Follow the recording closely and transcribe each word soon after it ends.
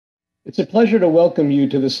It's a pleasure to welcome you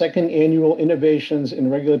to the second annual Innovations in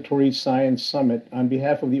Regulatory Science Summit on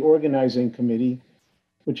behalf of the organizing committee,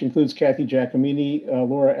 which includes Kathy Giacomini,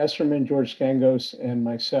 Laura Esserman, George Skangos, and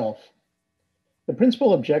myself. The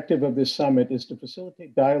principal objective of this summit is to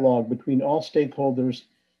facilitate dialogue between all stakeholders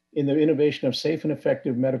in the innovation of safe and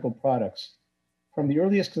effective medical products. From the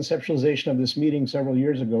earliest conceptualization of this meeting several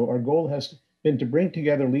years ago, our goal has been to bring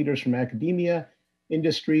together leaders from academia,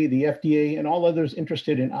 industry, the FDA, and all others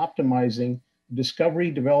interested in optimizing discovery,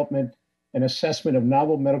 development, and assessment of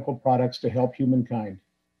novel medical products to help humankind.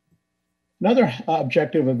 Another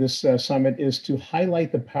objective of this summit is to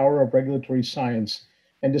highlight the power of regulatory science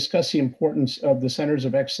and discuss the importance of the centers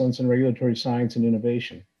of excellence in regulatory science and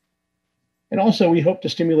innovation. And also, we hope to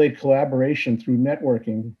stimulate collaboration through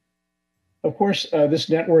networking. Of course, this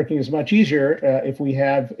networking is much easier if we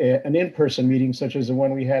have an in-person meeting, such as the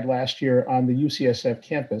one we had last year on the UCSF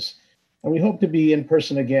campus. And we hope to be in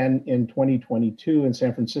person again in 2022 in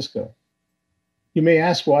San Francisco. You may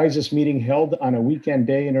ask, why is this meeting held on a weekend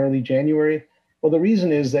day in early January? Well, the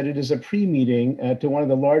reason is that it is a pre-meeting to one of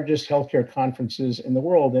the largest healthcare conferences in the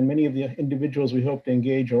world, and many of the individuals we hope to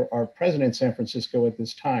engage are present in San Francisco at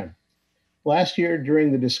this time. Last year,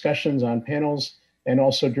 during the discussions on panels, and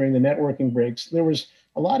also during the networking breaks, there was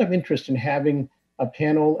a lot of interest in having a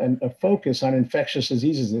panel and a focus on infectious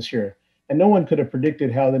diseases this year. And no one could have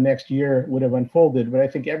predicted how the next year would have unfolded, but I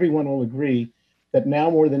think everyone will agree that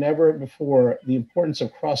now more than ever before, the importance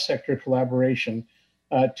of cross-sector collaboration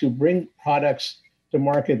to bring products to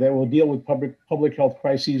market that will deal with public health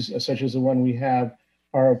crises such as the one we have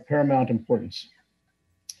are of paramount importance.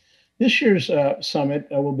 This year's summit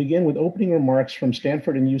will begin with opening remarks from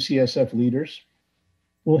Stanford and UCSF leaders.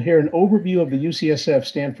 We'll hear an overview of the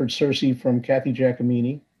UCSF-Stanford CERSI from Kathy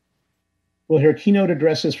Giacomini. We'll hear keynote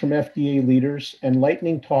addresses from FDA leaders and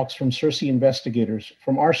lightning talks from CERSI investigators,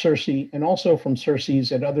 from our CERSI and also from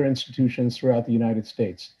CERSIs at other institutions throughout the United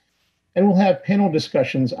States. And we'll have panel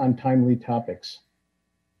discussions on timely topics.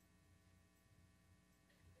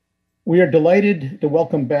 We are delighted to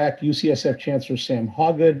welcome back UCSF Chancellor Sam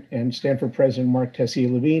Hawgood and Stanford President Marc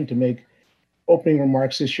Tessier-Lavigne to make opening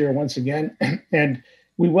remarks this year once again. And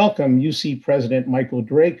we welcome UC President Michael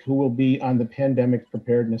Drake, who will be on the pandemic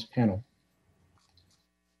preparedness panel.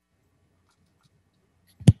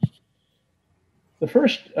 The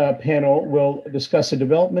first panel will discuss the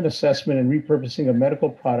development, assessment, and repurposing of medical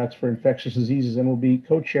products for infectious diseases and will be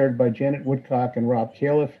co-chaired by Janet Woodcock and Rob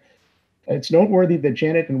Califf. It's noteworthy that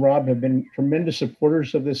Janet and Rob have been tremendous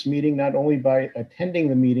supporters of this meeting, not only by attending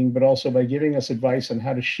the meeting, but also by giving us advice on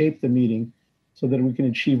how to shape the meeting so that we can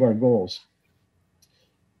achieve our goals.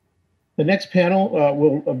 The next panel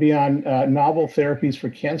will be on novel therapies for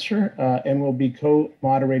cancer and will be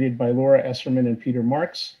co-moderated by Laura Esserman and Peter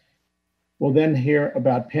Marks. We'll then hear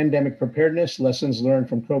about pandemic preparedness, lessons learned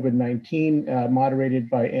from COVID-19,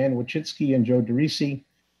 moderated by Ann Wachitsky and Joe DeRisi.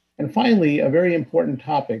 And finally, a very important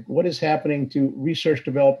topic, what is happening to research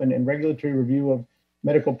development and regulatory review of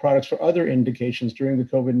medical products for other indications during the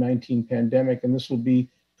COVID-19 pandemic? And this will be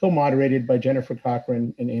co-moderated by Jennifer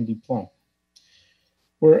Cochran and Andy Plump.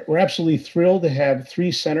 We're absolutely thrilled to have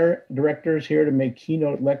three center directors here to make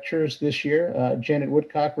keynote lectures this year. Janet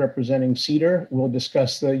Woodcock, representing CEDAR, will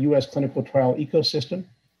discuss the U.S. clinical trial ecosystem.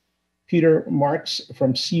 Peter Marks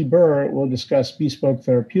from CBER will discuss bespoke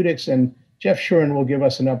therapeutics, and Jeff Shuren will give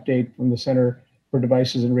us an update from the Center for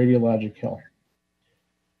Devices and Radiologic Health.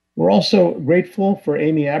 We're also grateful for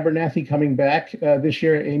Amy Abernathy coming back this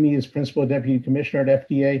year. Amy is Principal Deputy Commissioner at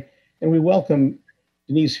FDA, and we welcome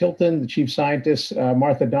Denise Hilton, the Chief Scientist,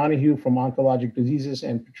 Martha Donahue from Oncologic Diseases,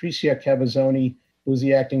 and Patricia Cavazzoni, who is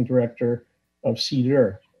the Acting Director of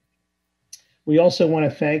CDER. We also want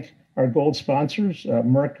to thank our gold sponsors,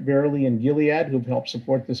 Merck, Verily, and Gilead, who've helped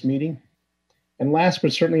support this meeting. And last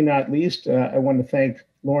but certainly not least, I want to thank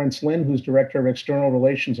Lawrence Lin, who's Director of External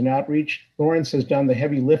Relations and Outreach. Lawrence has done the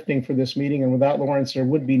heavy lifting for this meeting, and without Lawrence, there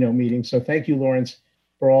would be no meeting. So thank you, Lawrence,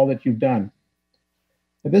 for all that you've done.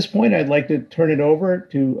 At this point, I'd like to turn it over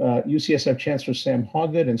to UCSF Chancellor Sam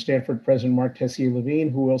Hawgood and Stanford President Marc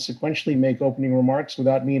Tessier-Lavigne, who will sequentially make opening remarks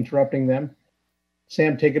without me interrupting them.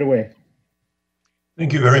 Sam, take it away.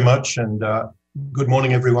 Thank you very much, and good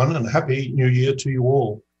morning, everyone, and Happy New Year to you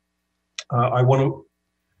all. I want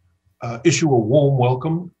to issue a warm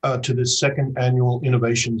welcome to this second annual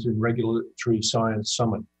Innovations in Regulatory Science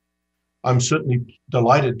Summit. I'm certainly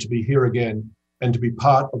delighted to be here again and to be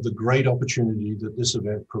part of the great opportunity that this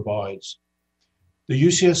event provides. The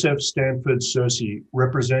UCSF-Stanford CERSI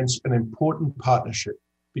represents an important partnership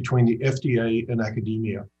between the FDA and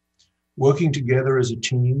academia, working together as a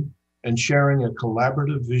team and sharing a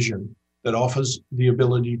collaborative vision that offers the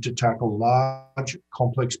ability to tackle large,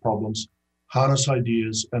 complex problems, harness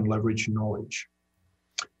ideas, and leverage knowledge.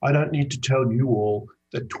 I don't need to tell you all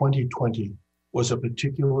that 2020 was a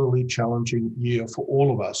particularly challenging year for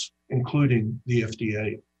all of us, including the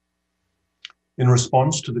FDA. In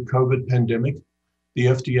response to the COVID pandemic, the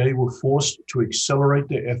FDA were forced to accelerate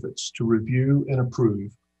their efforts to review and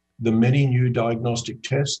approve the many new diagnostic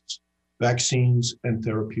tests, vaccines, and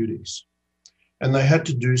therapeutics. And they had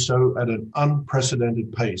to do so at an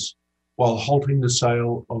unprecedented pace while halting the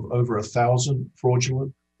sale of over 1,000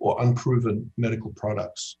 fraudulent or unproven medical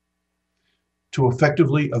products. To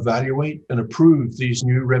effectively evaluate and approve these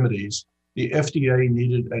new remedies, the FDA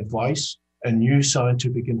needed advice and new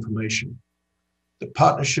scientific information. The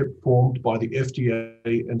partnership formed by the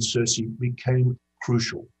FDA and CERSI became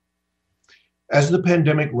crucial. As the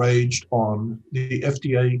pandemic raged on, the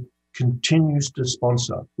FDA continues to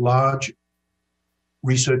sponsor large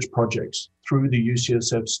research projects through the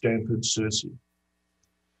UCSF-Stanford CERSI.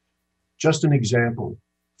 Just an example,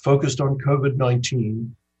 focused on COVID-19,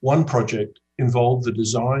 one project involved the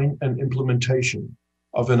design and implementation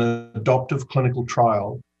of an adoptive clinical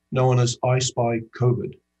trial known as I-SPY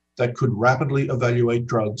COVID that could rapidly evaluate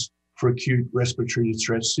drugs for acute respiratory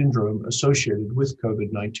distress syndrome associated with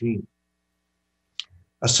COVID-19.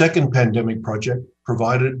 A second pandemic project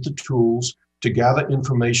provided the tools to gather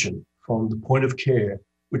information from the point of care,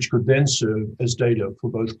 which could then serve as data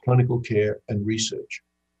for both clinical care and research.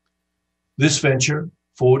 This venture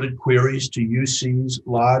forwarded queries to UC's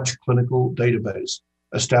large clinical database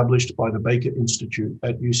established by the Baker Institute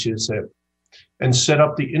at UCSF and set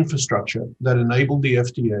up the infrastructure that enabled the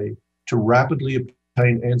FDA to rapidly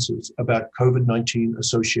obtain answers about COVID-19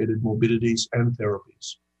 associated morbidities and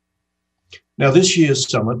therapies. Now, this year's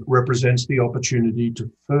summit represents the opportunity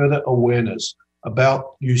to further awareness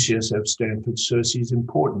about UCSF-Stanford CERSI's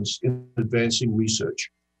importance in advancing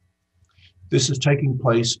research. This is taking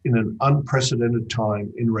place in an unprecedented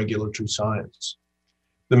time in regulatory science.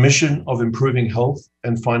 The mission of improving health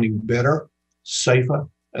and finding better, safer,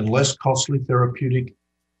 and less costly therapeutic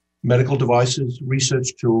medical devices, research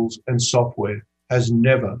tools, and software has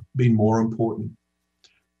never been more important.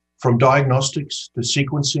 From diagnostics to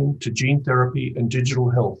sequencing to gene therapy and digital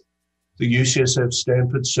health, the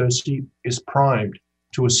UCSF-Stanford CERSI is primed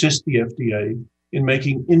to assist the FDA in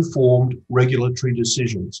making informed regulatory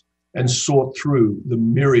decisions and sort through the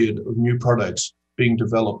myriad of new products being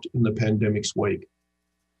developed in the pandemic's wake.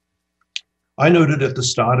 I noted at the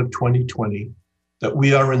start of 2020 that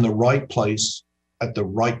we are in the right place at the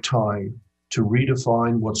right time to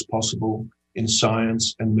redefine what's possible in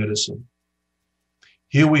science and medicine.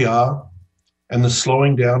 Here we are, and the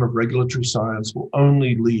slowing down of regulatory science will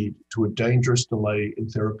only lead to a dangerous delay in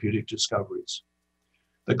therapeutic discoveries.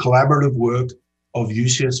 The collaborative work of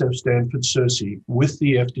UCSF-Stanford CERSI with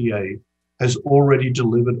the FDA has already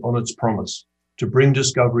delivered on its promise to bring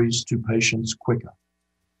discoveries to patients quicker.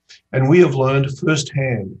 And we have learned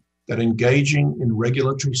firsthand that engaging in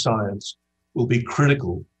regulatory science will be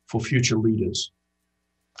critical for future leaders.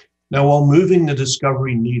 Now, while moving the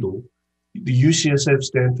discovery needle, the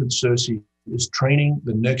UCSF-Stanford CERSI is training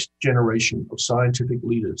the next generation of scientific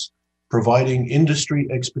leaders, providing industry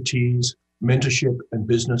expertise, mentorship, and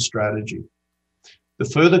business strategy. The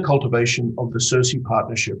further cultivation of the CERSI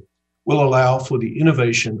partnership will allow for the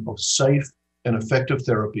innovation of safe and effective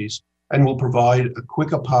therapies and will provide a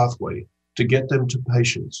quicker pathway to get them to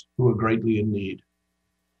patients who are greatly in need.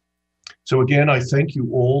 So again, I thank you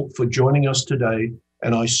all for joining us today,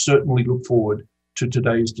 and I certainly look forward to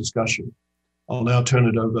today's discussion. I'll now turn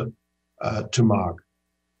it over to Marc.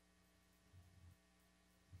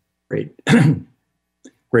 Great.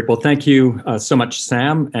 Great. Well, thank you so much,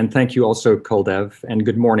 Sam, and thank you also, Kuldev, and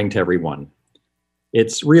good morning to everyone.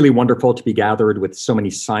 It's really wonderful to be gathered with so many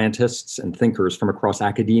scientists and thinkers from across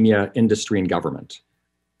academia, industry, and government.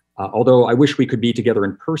 Although I wish we could be together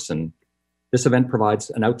in person, this event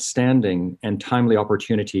provides an outstanding and timely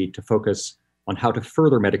opportunity to focus on how to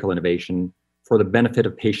further medical innovation for the benefit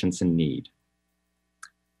of patients in need.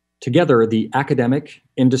 Together, the academic,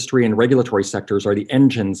 industry, and regulatory sectors are the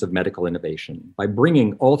engines of medical innovation. By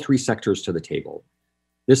bringing all three sectors to the table,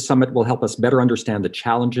 this summit will help us better understand the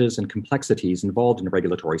challenges and complexities involved in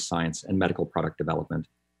regulatory science and medical product development,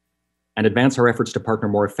 and advance our efforts to partner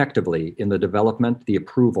more effectively in the development, the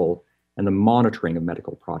approval, and the monitoring of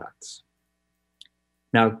medical products.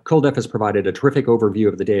 Now, Kuldev has provided a terrific overview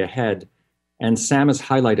of the day ahead, and Sam has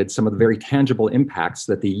highlighted some of the very tangible impacts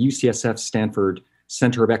that the UCSF-Stanford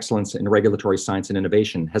Center of Excellence in Regulatory Science and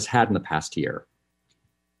Innovation has had in the past year.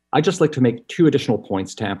 I'd just like to make two additional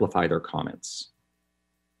points to amplify their comments.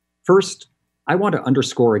 First, I want to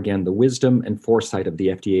underscore again the wisdom and foresight of the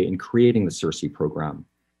FDA in creating the CERSI program,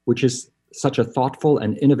 which is such a thoughtful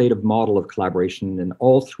and innovative model of collaboration in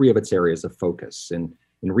all three of its areas of focus. In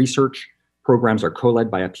research, programs are co-led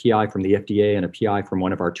by a PI from the FDA and a PI from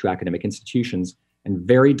one of our two academic institutions, and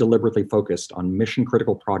very deliberately focused on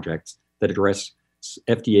mission-critical projects that address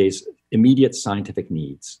FDA's immediate scientific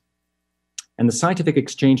needs. And the scientific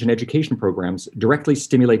exchange and education programs directly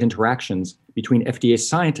stimulate interactions between FDA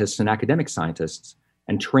scientists and academic scientists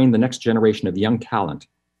and train the next generation of young talent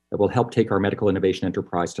that will help take our medical innovation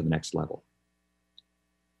enterprise to the next level.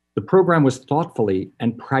 The program was thoughtfully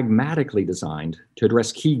and pragmatically designed to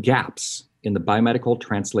address key gaps in the biomedical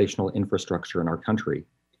translational infrastructure in our country.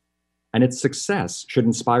 And its success should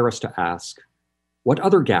inspire us to ask, what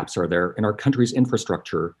other gaps are there in our country's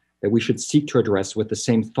infrastructure that we should seek to address with the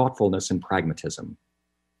same thoughtfulness and pragmatism?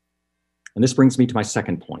 And this brings me to my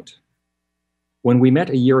second point. When we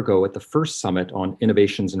met a year ago at the first summit on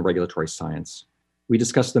innovations in regulatory science, we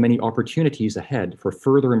discussed the many opportunities ahead for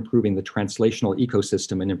further improving the translational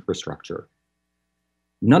ecosystem and infrastructure.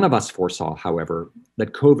 None of us foresaw, however,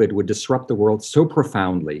 that COVID would disrupt the world so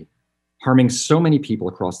profoundly, harming so many people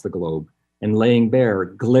across the globe and laying bare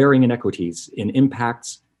glaring inequities in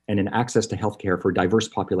impacts and in access to healthcare for diverse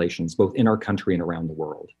populations, both in our country and around the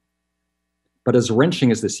world. But as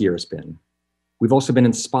wrenching as this year has been, we've also been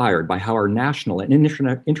inspired by how our national and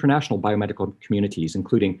international biomedical communities,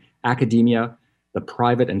 including academia, the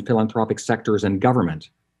private and philanthropic sectors, and government,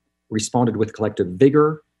 responded with collective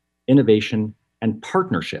vigor, innovation, and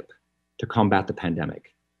partnership to combat the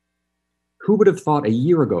pandemic. Who would have thought a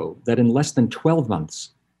year ago that in less than 12 months,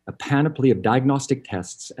 a panoply of diagnostic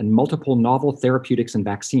tests and multiple novel therapeutics and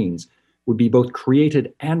vaccines would be both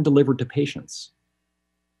created and delivered to patients?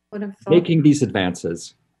 Making these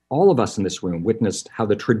advances, all of us in this room witnessed how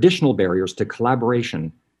the traditional barriers to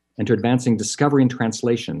collaboration and to advancing discovery and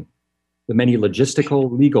translation, the many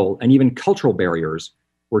logistical, legal, and even cultural barriers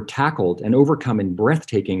were tackled and overcome in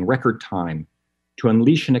breathtaking record time to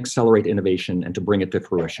unleash and accelerate innovation and to bring it to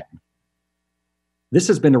fruition. This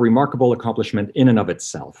has been a remarkable accomplishment in and of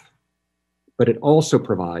itself, but it also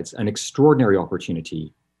provides an extraordinary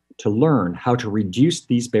opportunity to learn how to reduce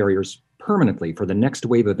these barriers permanently for the next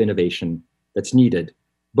wave of innovation that's needed,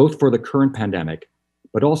 both for the current pandemic,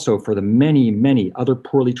 but also for the many, many other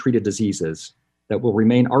poorly treated diseases that will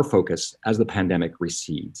remain our focus as the pandemic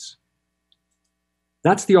recedes.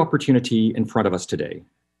 That's the opportunity in front of us today,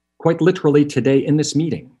 quite literally today in this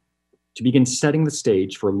meeting, to begin setting the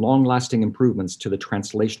stage for long-lasting improvements to the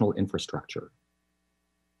translational infrastructure.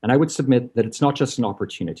 And I would submit that it's not just an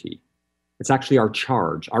opportunity, it's actually our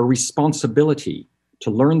charge, our responsibility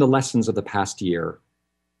to learn the lessons of the past year,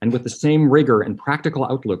 and with the same rigor and practical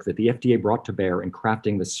outlook that the FDA brought to bear in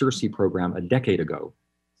crafting the CERSI program a decade ago,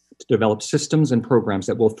 to develop systems and programs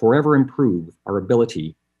that will forever improve our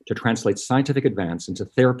ability to translate scientific advance into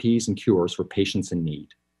therapies and cures for patients in need.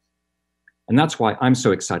 And that's why I'm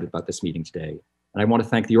so excited about this meeting today. And I want to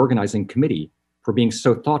thank the organizing committee for being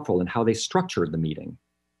so thoughtful in how they structured the meeting.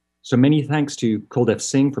 So many thanks to Kuldev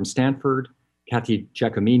Singh from Stanford, Kathy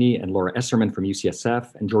Giacomini and Laura Esserman from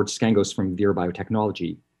UCSF, and George Skangos from Vir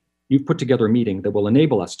Biotechnology. You've put together a meeting that will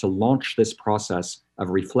enable us to launch this process of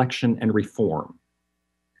reflection and reform.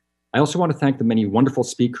 I also want to thank the many wonderful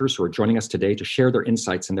speakers who are joining us today to share their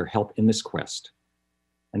insights and their help in this quest.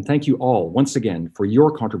 And thank you all once again for your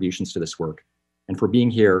contributions to this work and for being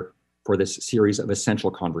here for this series of essential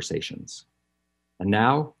conversations. And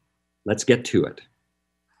now, let's get to it.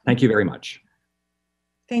 Thank you very much.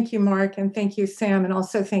 Thank you, Marc, and thank you, Sam, and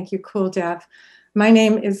also thank you, Kuldev. My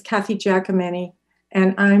name is Kathy Giacomini,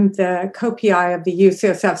 and I'm the co-PI of the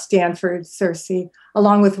UCSF-Stanford CERSI,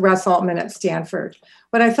 along with Russ Altman at Stanford.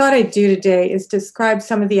 What I thought I'd do today is describe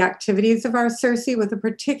some of the activities of our CERSI with a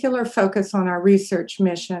particular focus on our research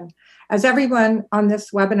mission. As everyone on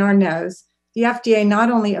this webinar knows, the FDA not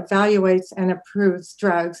only evaluates and approves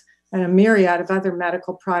drugs and a myriad of other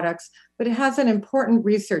medical products, but it has an important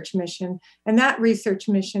research mission, and that research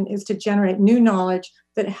mission is to generate new knowledge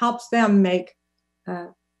that helps them make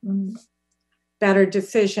better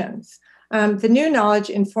decisions. The new knowledge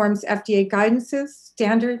informs FDA guidances,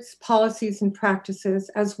 standards, policies, and practices,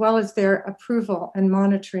 as well as their approval and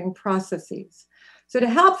monitoring processes. So to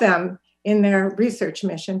help them in their research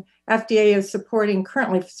mission, FDA is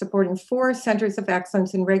currently supporting 4 centers of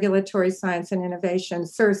excellence in regulatory science and innovation,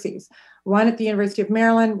 CERSIs, one at the University of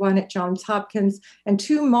Maryland, one at Johns Hopkins, and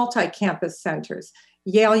 2 multi-campus centers,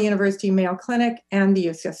 Yale University Mayo Clinic and the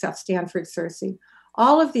UCSF-Stanford CERSI.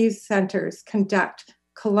 All of these centers conduct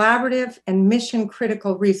collaborative and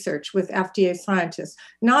mission-critical research with FDA scientists,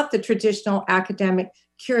 not the traditional academic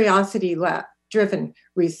curiosity lab science-driven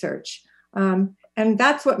research. And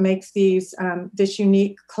that's what makes this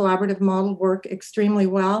unique collaborative model work extremely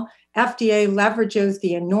well. FDA leverages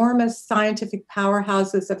the enormous scientific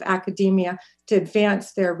powerhouses of academia to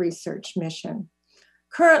advance their research mission.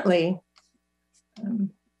 Currently,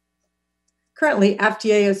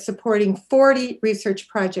 FDA is supporting 40 research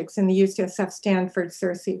projects in the UCSF-Stanford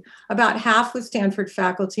CERSI, about half with Stanford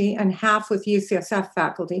faculty and half with UCSF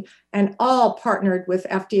faculty, and all partnered with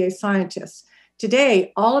FDA scientists.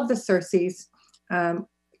 Today, all of the CERSIs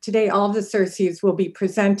will be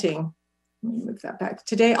presenting. Let me move that back.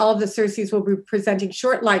 Today, all of the CERSIs will be presenting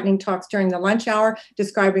short lightning talks during the lunch hour,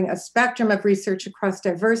 describing a spectrum of research across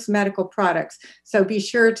diverse medical products. So be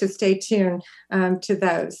sure to stay tuned to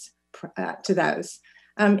those.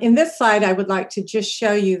 In this slide, I would like to just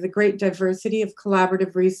show you the great diversity of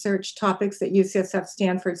collaborative research topics that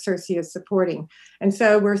UCSF-Stanford CERSI is supporting. And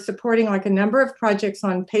so we're supporting like a number of projects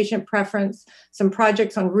on patient preference, some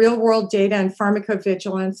projects on real-world data and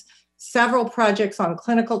pharmacovigilance, several projects on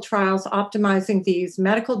clinical trials, optimizing these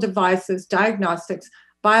medical devices, diagnostics,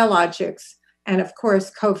 biologics, and of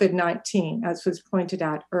course, COVID-19, as was pointed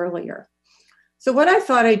out earlier. So what I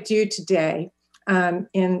thought I'd do today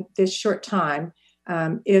in this short time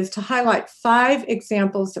is to highlight 5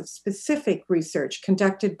 examples of specific research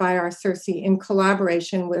conducted by our CERSI in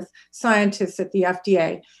collaboration with scientists at the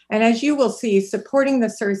FDA. And as you will see, supporting the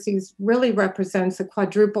CERSIs really represents a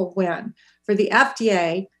quadruple win. For the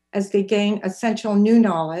FDA, as they gain essential new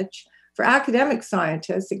knowledge. For academic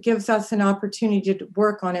scientists, it gives us an opportunity to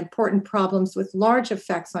work on important problems with large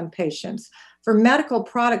effects on patients. For medical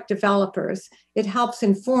product developers, it helps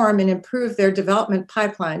inform and improve their development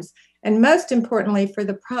pipelines. And most importantly, for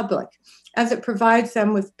the public, as it provides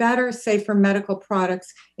them with better, safer medical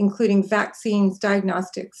products, including vaccines,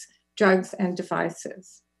 diagnostics, drugs, and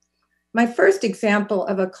devices. My first example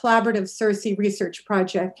of a collaborative CERSI research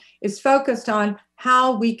project is focused on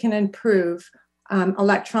how we can improve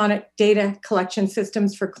electronic data collection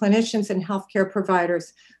systems for clinicians and healthcare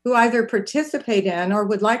providers who either participate in or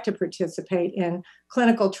would like to participate in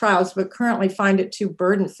clinical trials, but currently find it too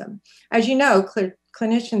burdensome. As you know,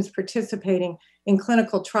 clinicians participating in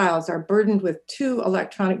clinical trials are burdened with 2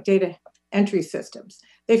 electronic data entry systems.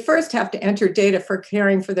 They first have to enter data for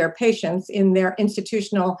caring for their patients in their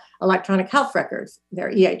institutional electronic health records, their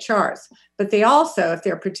EHRs. But they also, if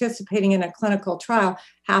they're participating in a clinical trial,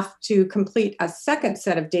 have to complete a second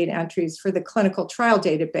set of data entries for the clinical trial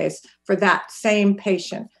database for that same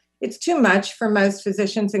patient. It's too much for most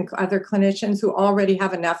physicians and other clinicians who already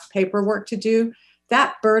have enough paperwork to do.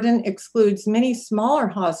 That burden excludes many smaller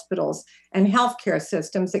hospitals and healthcare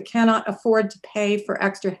systems that cannot afford to pay for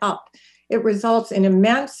extra help. It results in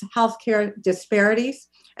immense healthcare disparities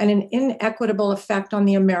and an inequitable effect on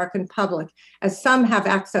the American public, as some have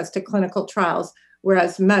access to clinical trials,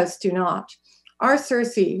 whereas most do not. Our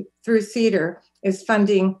CERSI, through CEDAR, is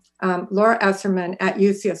funding Laura Esserman at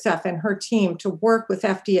UCSF and her team to work with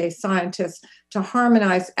FDA scientists to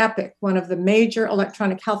harmonize EPIC, one of the major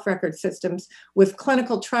electronic health record systems, with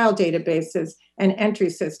clinical trial databases and entry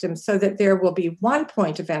systems so that there will be one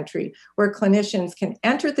point of entry where clinicians can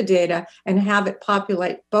enter the data and have it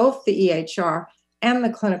populate both the EHR and the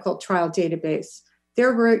clinical trial database.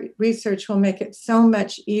 Their research will make it so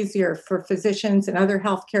much easier for physicians and other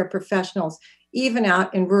healthcare professionals, even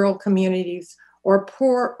out in rural communities or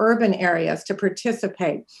poor urban areas, to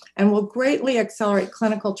participate, and will greatly accelerate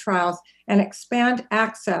clinical trials and expand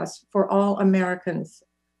access for all Americans.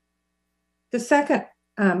 The second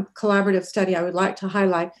collaborative study I would like to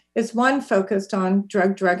highlight is one focused on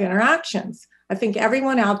drug-drug interactions. I think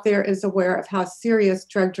everyone out there is aware of how serious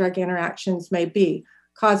drug-drug interactions may be,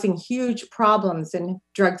 causing huge problems in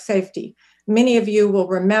drug safety. Many of you will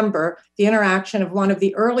remember the interaction of one of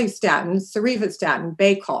the early statins, cerevastatin,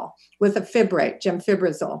 Baycol, with a fibrate,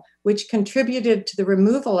 gemfibrozil, which contributed to the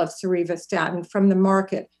removal of cerevastatin from the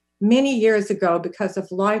market many years ago because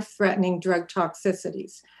of life-threatening drug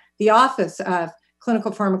toxicities. The Office of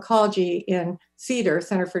Clinical Pharmacology in CEDAR,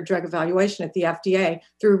 Center for Drug Evaluation at the FDA,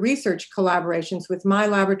 through research collaborations with my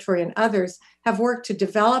laboratory and others, have worked to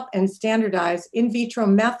develop and standardize in vitro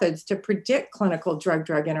methods to predict clinical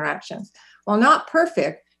drug-drug interactions. While not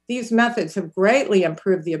perfect, these methods have greatly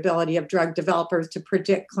improved the ability of drug developers to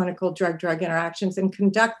predict clinical drug-drug interactions and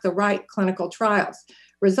conduct the right clinical trials.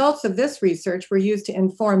 Results of this research were used to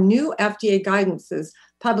inform new FDA guidances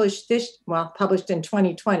published in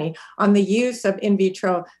 2020 on the use of in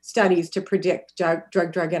vitro studies to predict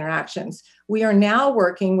drug-drug interactions. We are now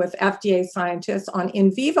working with FDA scientists on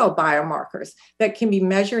in vivo biomarkers that can be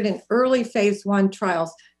measured in early phase 1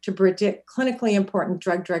 trials to predict clinically important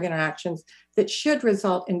drug-drug interactions that should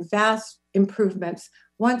result in vast improvements,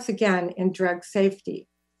 once again in drug safety.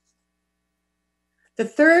 The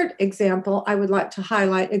third example I would like to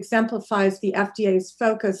highlight exemplifies the FDA's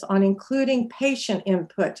focus on including patient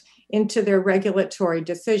input into their regulatory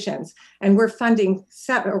decisions. And we're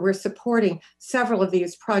supporting several of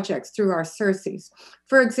these projects through our CERSIs.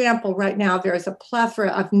 For example, right now there is a plethora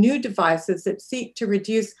of new devices that seek to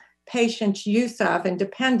reduce patients' use of and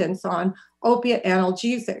dependence on opiate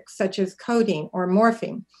analgesics, such as codeine or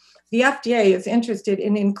morphine. The FDA is interested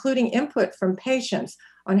in including input from patients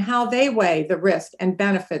on how they weigh the risk and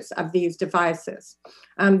benefits of these devices.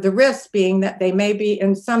 The risk being that they may be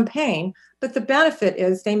in some pain, but the benefit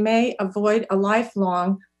is they may avoid a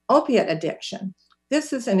lifelong opiate addiction.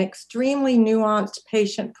 This is an extremely nuanced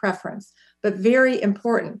patient preference, but very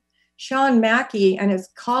important. Sean Mackey and his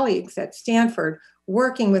colleagues at Stanford,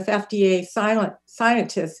 working with FDA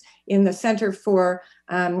scientists in the Center for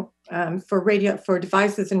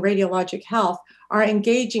Devices and Radiologic Health, are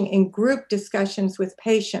engaging in group discussions with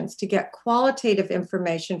patients to get qualitative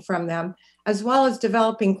information from them, as well as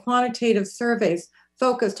developing quantitative surveys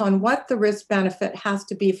focused on what the risk benefit has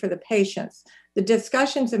to be for the patients. The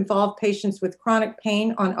discussions involve patients with chronic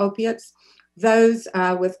pain on opiates, those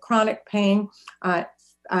with chronic pain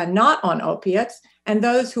not on opiates, and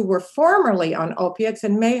those who were formerly on opiates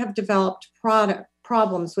and may have developed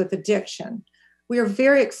problems with addiction. We are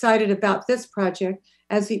very excited about this project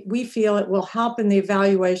as we feel it will help in the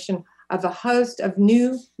evaluation of a host of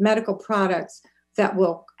new medical products that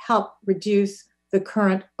will help reduce the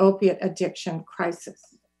current opiate addiction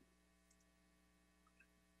crisis.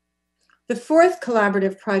 The fourth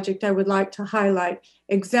collaborative project I would like to highlight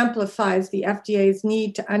exemplifies the FDA's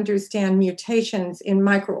need to understand mutations in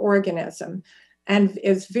microorganisms and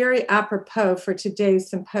is very apropos for today's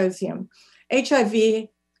symposium. HIV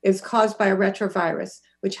is caused by a retrovirus,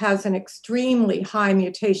 which has an extremely high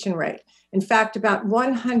mutation rate. In fact, about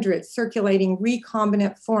 100 circulating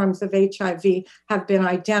recombinant forms of HIV have been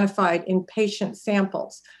identified in patient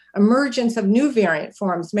samples. Emergence of new variant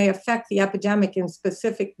forms may affect the epidemic in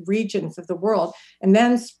specific regions of the world and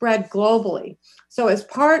then spread globally. So as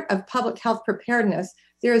part of public health preparedness,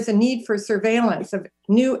 there is a need for surveillance of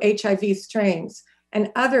new HIV strains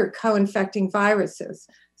and other co-infecting viruses.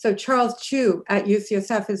 So Charles Chu at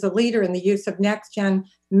UCSF is a leader in the use of next-gen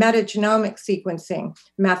metagenomic sequencing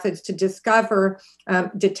methods to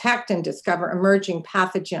detect and discover emerging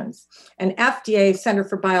pathogens. And FDA Center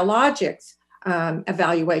for Biologics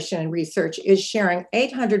Evaluation and Research is sharing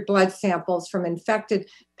 800 blood samples from infected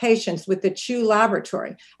patients with the Chu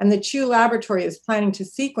laboratory. And the Chu laboratory is planning to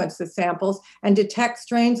sequence the samples and detect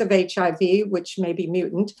strains of HIV, which may be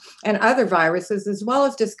mutant, and other viruses, as well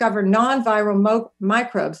as discover non-viral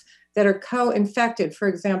microbes that are co-infected, for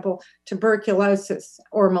example, tuberculosis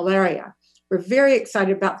or malaria. We're very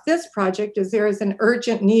excited about this project as there is an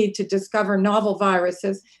urgent need to discover novel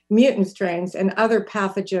viruses, mutant strains, and other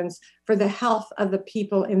pathogens for the health of the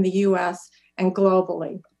people in the US and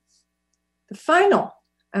globally. The final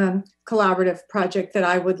collaborative project that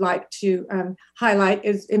I would like to highlight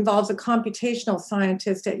involves a computational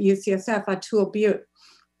scientist at UCSF, Atul Butte.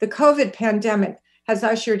 The COVID pandemic has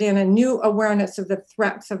ushered in a new awareness of the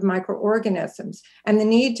threats of microorganisms and the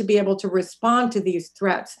need to be able to respond to these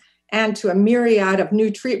threats and to a myriad of new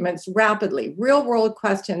treatments rapidly. Real-world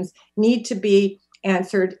questions need to be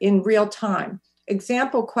answered in real time.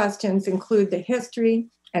 Example questions include the history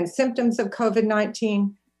and symptoms of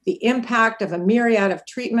COVID-19, the impact of a myriad of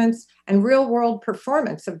treatments, and real-world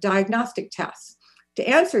performance of diagnostic tests. To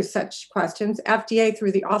answer such questions, FDA,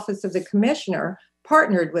 through the Office of the Commissioner,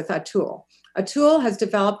 partnered with Atul. Atul has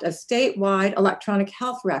developed a statewide electronic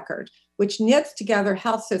health record, which knits together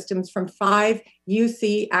health systems from 5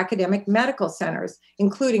 UC academic medical centers,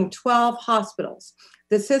 including 12 hospitals.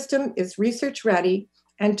 The system is research ready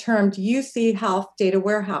and termed UC Health Data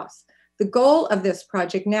Warehouse. The goal of this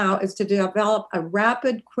project now is to develop a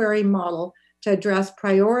rapid query model to address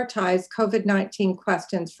prioritized COVID-19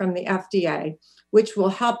 questions from the FDA, which will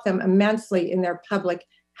help them immensely in their public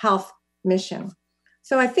health mission.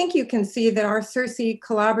 So I think you can see that our CERSI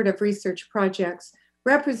collaborative research projects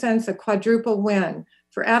represents a quadruple win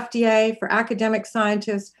for FDA, for academic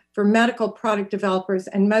scientists, for medical product developers,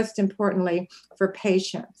 and most importantly, for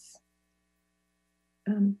patients.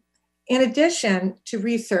 In addition to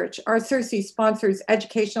research, our CERSI sponsors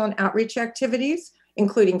educational and outreach activities,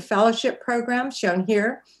 including fellowship programs shown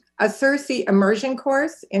here, a CERSI immersion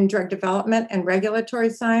course in drug development and regulatory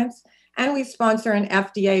science, and we sponsor an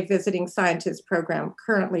FDA visiting scientist program,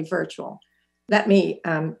 currently virtual. Let me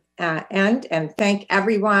end and thank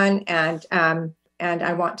everyone, and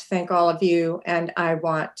I want to thank all of you, and I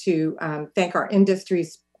want to thank our industry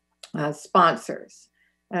sponsors.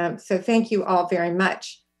 So thank you all very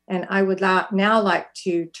much. And I would now like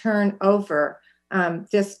to turn over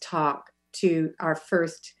this talk to our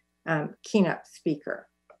first keynote speaker.